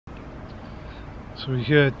So we're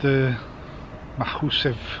here at the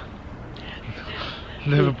massive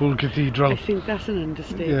Liverpool Cathedral. I think that's an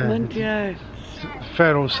understatement, yeah.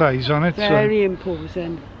 Fair old size on it. Very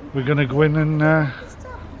imposing. We're going to go in and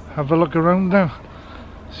have a look around now.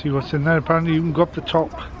 See what's in there. Apparently you can go up the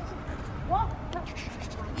top.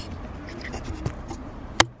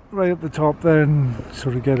 Right at the top there and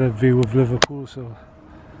sort of get a view of Liverpool, so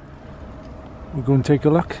we'll go and take a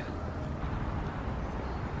look.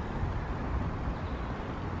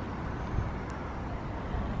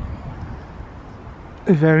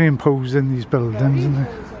 They're very imposing, these buildings, isn't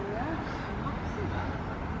it?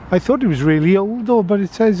 I thought it was really old though, but it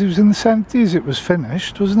says it was in the 70s it was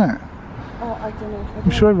finished, wasn't it? Oh, I don't know.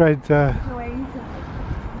 I'm sure I read,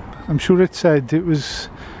 I'm sure it said it was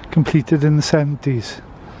completed in the 70s.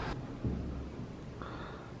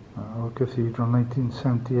 Wirral Cathedral,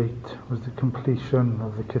 1978 was the completion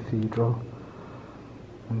of the cathedral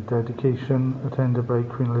and dedication attended by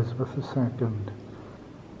Queen Elizabeth II.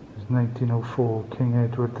 It was 1904, King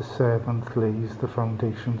Edward VII lays the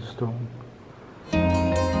foundation stone.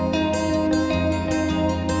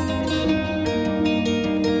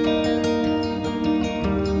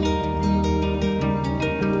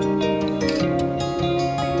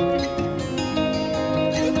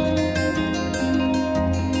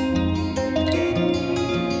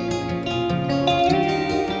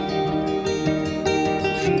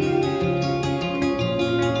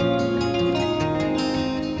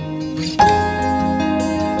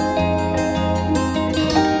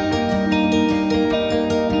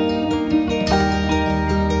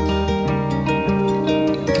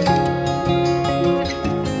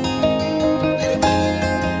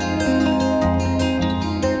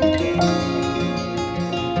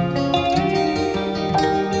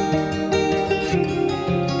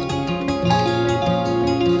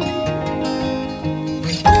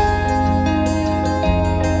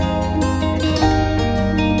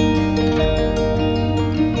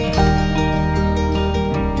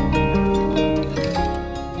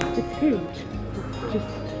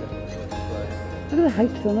 Look at the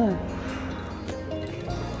heights on there.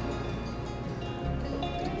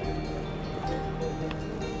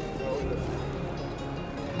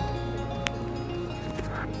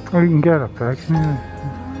 Oh, you can get up there, can you?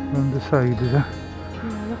 On the side, is it? Yeah,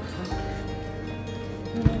 looks like.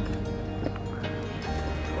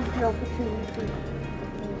 The opportunity.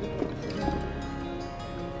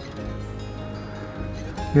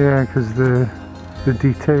 Yeah, because the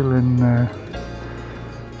detail in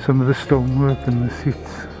some of the stonework and the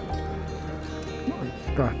seats,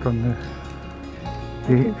 like that on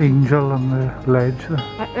the angel on the ledge there.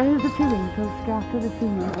 There's a few angels scattered, a few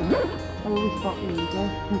more. I always spot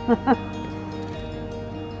angels.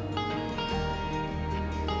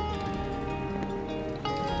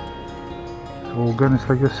 It's organ, it's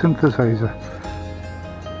like a synthesizer.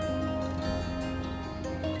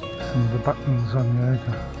 Some of the buttons on here,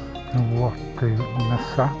 I don't know what they mess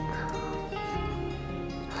at.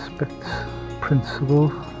 Spitz, principle,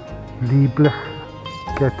 lieblich,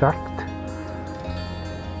 gedacht.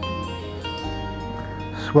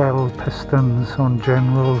 Swell pistons on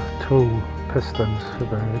general toe pistons for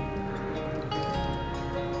the head.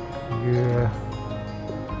 Yeah,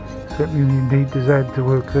 certainly you need the Z to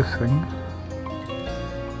work this thing.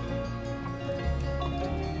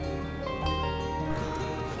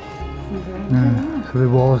 Yeah, so there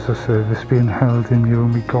was a service being held in here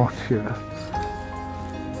when we got here.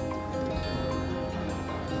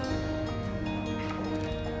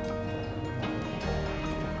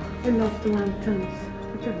 I love the lanterns.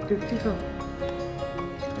 Look how beautiful.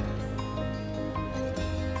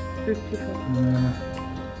 Beautiful.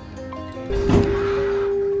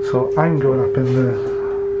 So I'm going up in the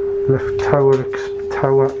lift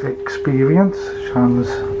tower experience. Shan's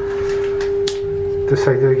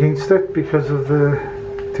decided against it because of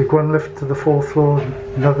take one lift to the 4th floor,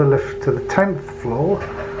 another lift to the 10th floor,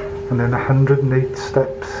 and then 108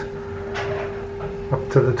 steps up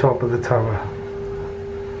to the top of the tower.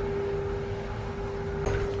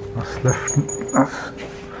 That's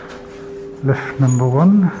lift number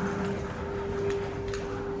 1.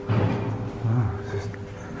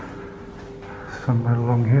 Somewhere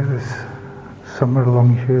along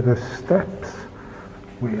here there's steps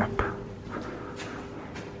way up.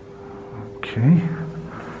 Okay.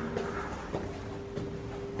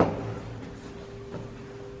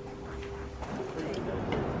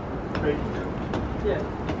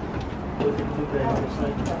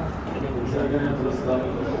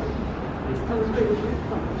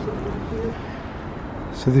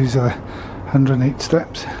 So these are 108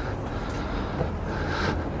 steps.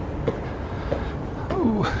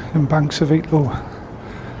 Ooh, in banks of 8 low.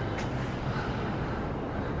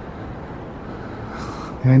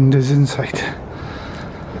 The end is in sight.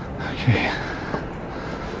 Okay.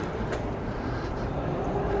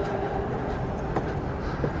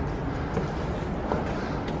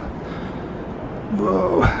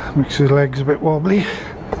 Whoa, makes his legs a bit wobbly.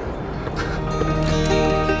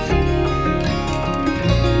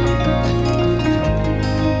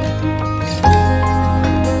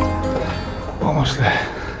 Almost there.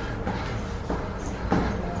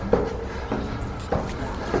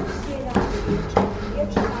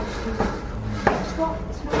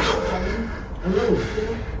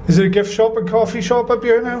 Is it a gift shop and coffee shop up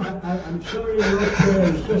here now? I'm sorry,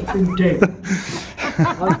 it's just been dead.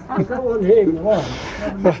 I've got one here, you want.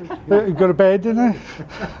 You've got a bed in there?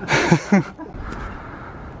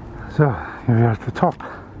 So, here we are at the top.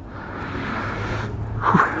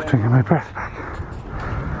 Whew, taking my breath back.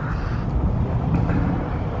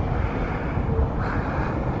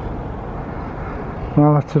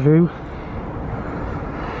 Well, that's a view.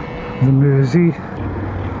 The Mersey.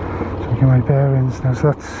 Taking my bearings now,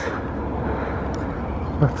 so that's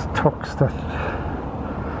Toxteth.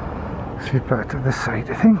 See back to this side,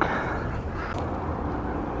 I think.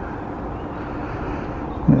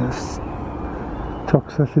 Yes,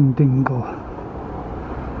 Toxteth and Dingle.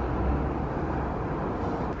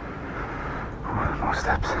 More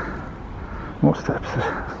steps. More steps.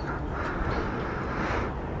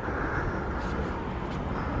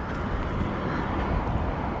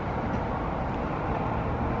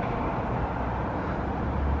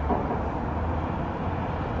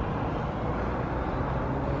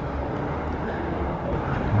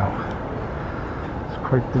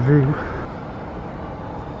 Quite the view.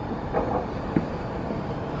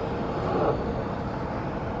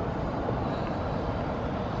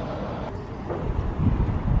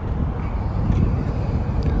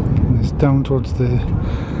 And it's down towards the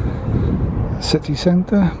city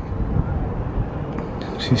centre.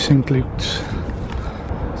 See St Luke's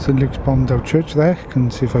bombed out church there.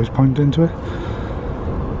 Can see if I was pointing to it.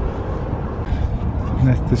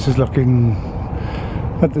 And this is looking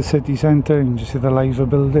at the city centre, and you see the Liver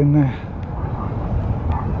building there.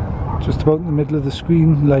 Just about in the middle of the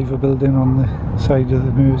screen, Liver building on the side of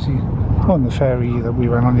the Mersey. Oh, and the ferry that we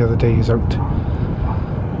went on the other day is out.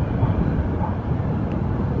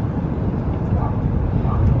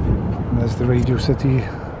 And there's the Radio City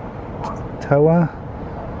Tower.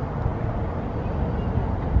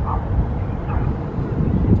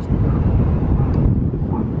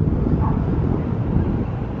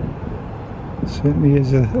 Certainly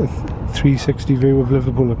is a 360 view of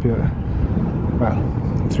Liverpool up here. Well,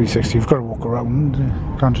 360, you've got to walk around.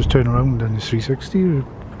 You can't just turn around and it's 360. You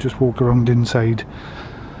just walk around inside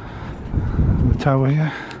the tower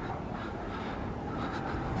here.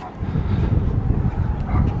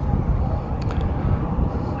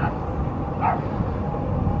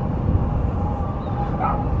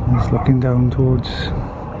 Just looking down towards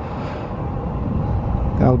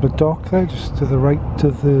the Albert Dock there, just to the right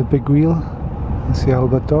of the big wheel. That's the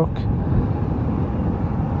Albert Dock.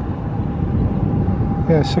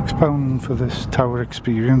 Yeah, £6 for this tower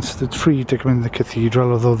experience. It's free to come in the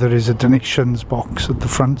cathedral, although there is a donations box at the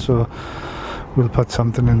front, so we'll put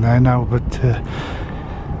something in there now. But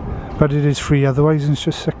it is free otherwise, and it's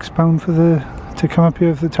just £6 for to come up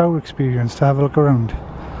here for the tower experience, to have a look around,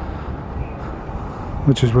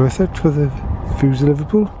 which is worth it for the views of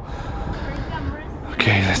Liverpool.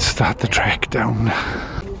 Okay, let's start the trek down.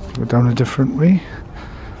 Go down a different way,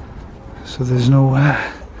 so there's no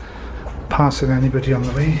passing anybody on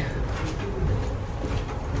the way.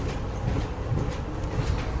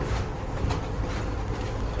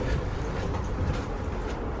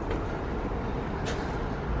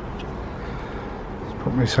 Let's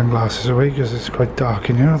put my sunglasses away because it's quite dark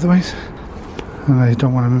in here otherwise, and I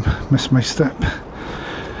don't want to miss my step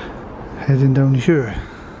heading down here.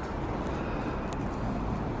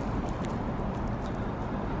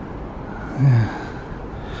 Yeah.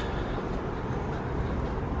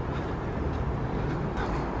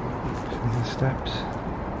 See the steps.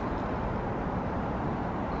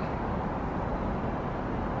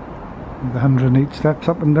 The 108 steps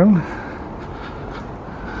up and down.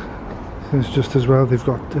 So it's just as well they've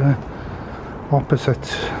got opposite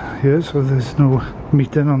here, so there's no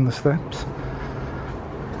meeting on the steps.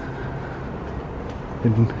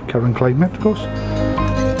 In current climate, of course.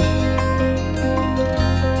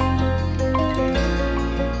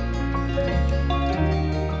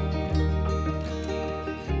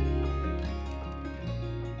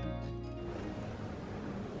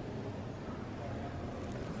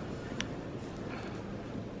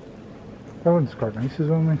 That one's quite nice as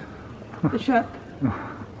well, mate. The shop.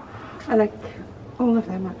 I like all of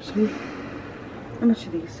them actually. How much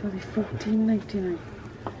are these? Oh, they're $14.99.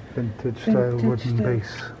 Vintage style wooden style.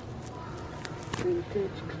 base.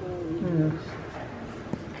 Vintage clothes.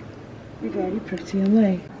 They're very pretty, aren't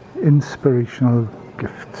they? Inspirational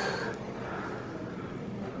gifts.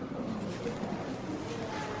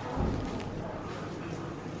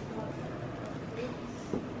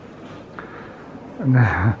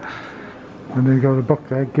 And they got a book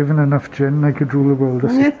there, given enough gin I could rule the world.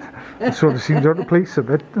 It sort of seems out of place a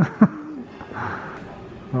bit.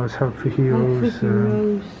 Oh, it's Help for Heroes.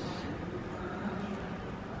 Some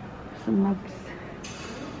mugs.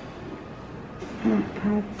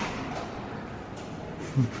 Notepads.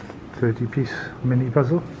 30-piece mini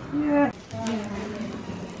puzzle. Yeah.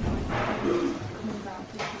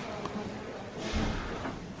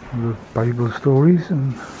 The Bible stories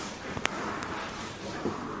and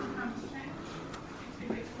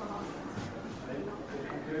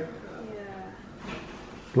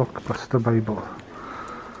Blockbuster Bible.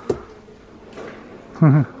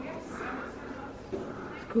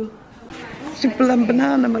 Cool. Super and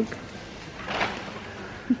banana mug.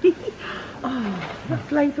 Oh, a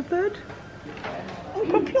flavour bird. Oh,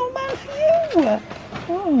 compliment man for you.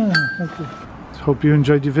 oh, thank you. Hope you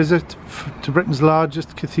enjoyed your visit to Britain's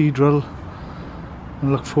largest cathedral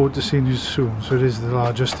and look forward to seeing you soon. So it is the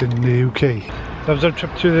largest in the UK. That was our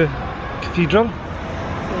trip to the cathedral.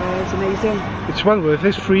 Yeah, it's amazing. It's well worth it,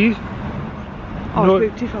 it's free. Oh,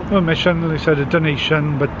 it's beautiful. No mission, they said a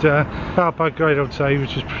donation, but car park right outside,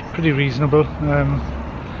 which is pretty reasonable.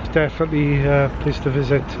 Definitely a place to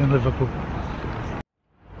visit in Liverpool.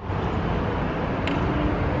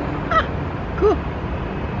 Cool.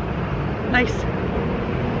 Nice.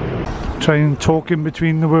 Try and talk in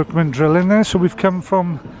between the workmen drilling there. So we've come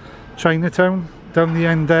from Chinatown down the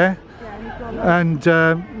end there, and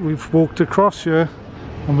we've walked across here,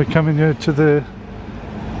 and we're coming here to the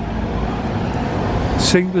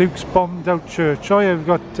St. Luke's bombed out church. Oh yeah, we've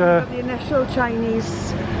got the initial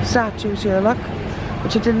Chinese statues here, look,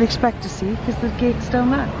 which I didn't expect to see because the gate's down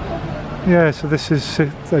there. yeah, so this is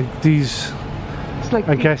like these, It's like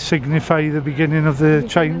I guess, signify the beginning of the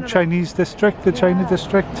Chinese district, the China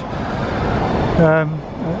district.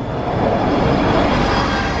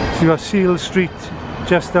 So you got Seal Street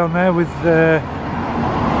just down there with the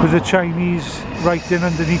Chinese writing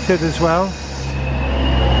underneath it as well.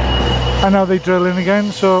 And now they're drilling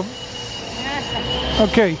again, so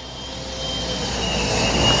okay.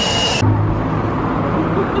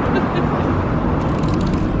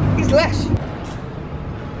 He's lush.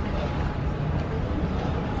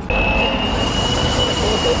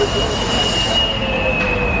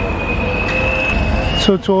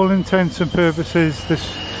 So to all intents and purposes, this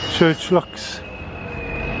church looks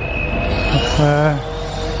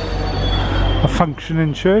a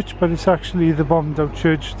functioning church, but it's actually the bombed out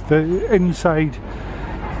church. The inside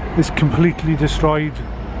is completely destroyed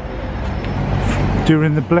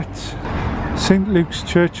during the Blitz. St. Luke's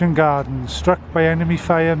Church and Gardens, struck by enemy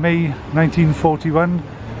fire May 1941,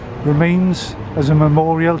 remains as a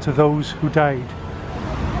memorial to those who died.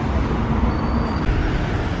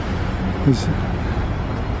 There's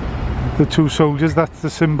the two soldiers, that's the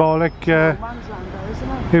symbolic.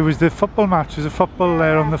 It was the football match, there's a football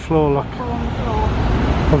there on the floor, look.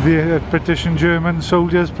 Of the British and German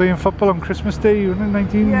soldiers playing football on Christmas Day, wasn't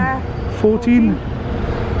it, 1914?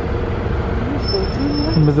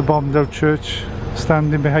 And with the bombed out church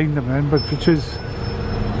standing behind them then, but which is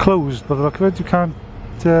closed by the look of it. You can't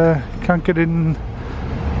get in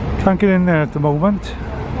there at the moment.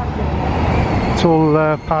 It's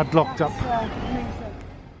all padlocked up.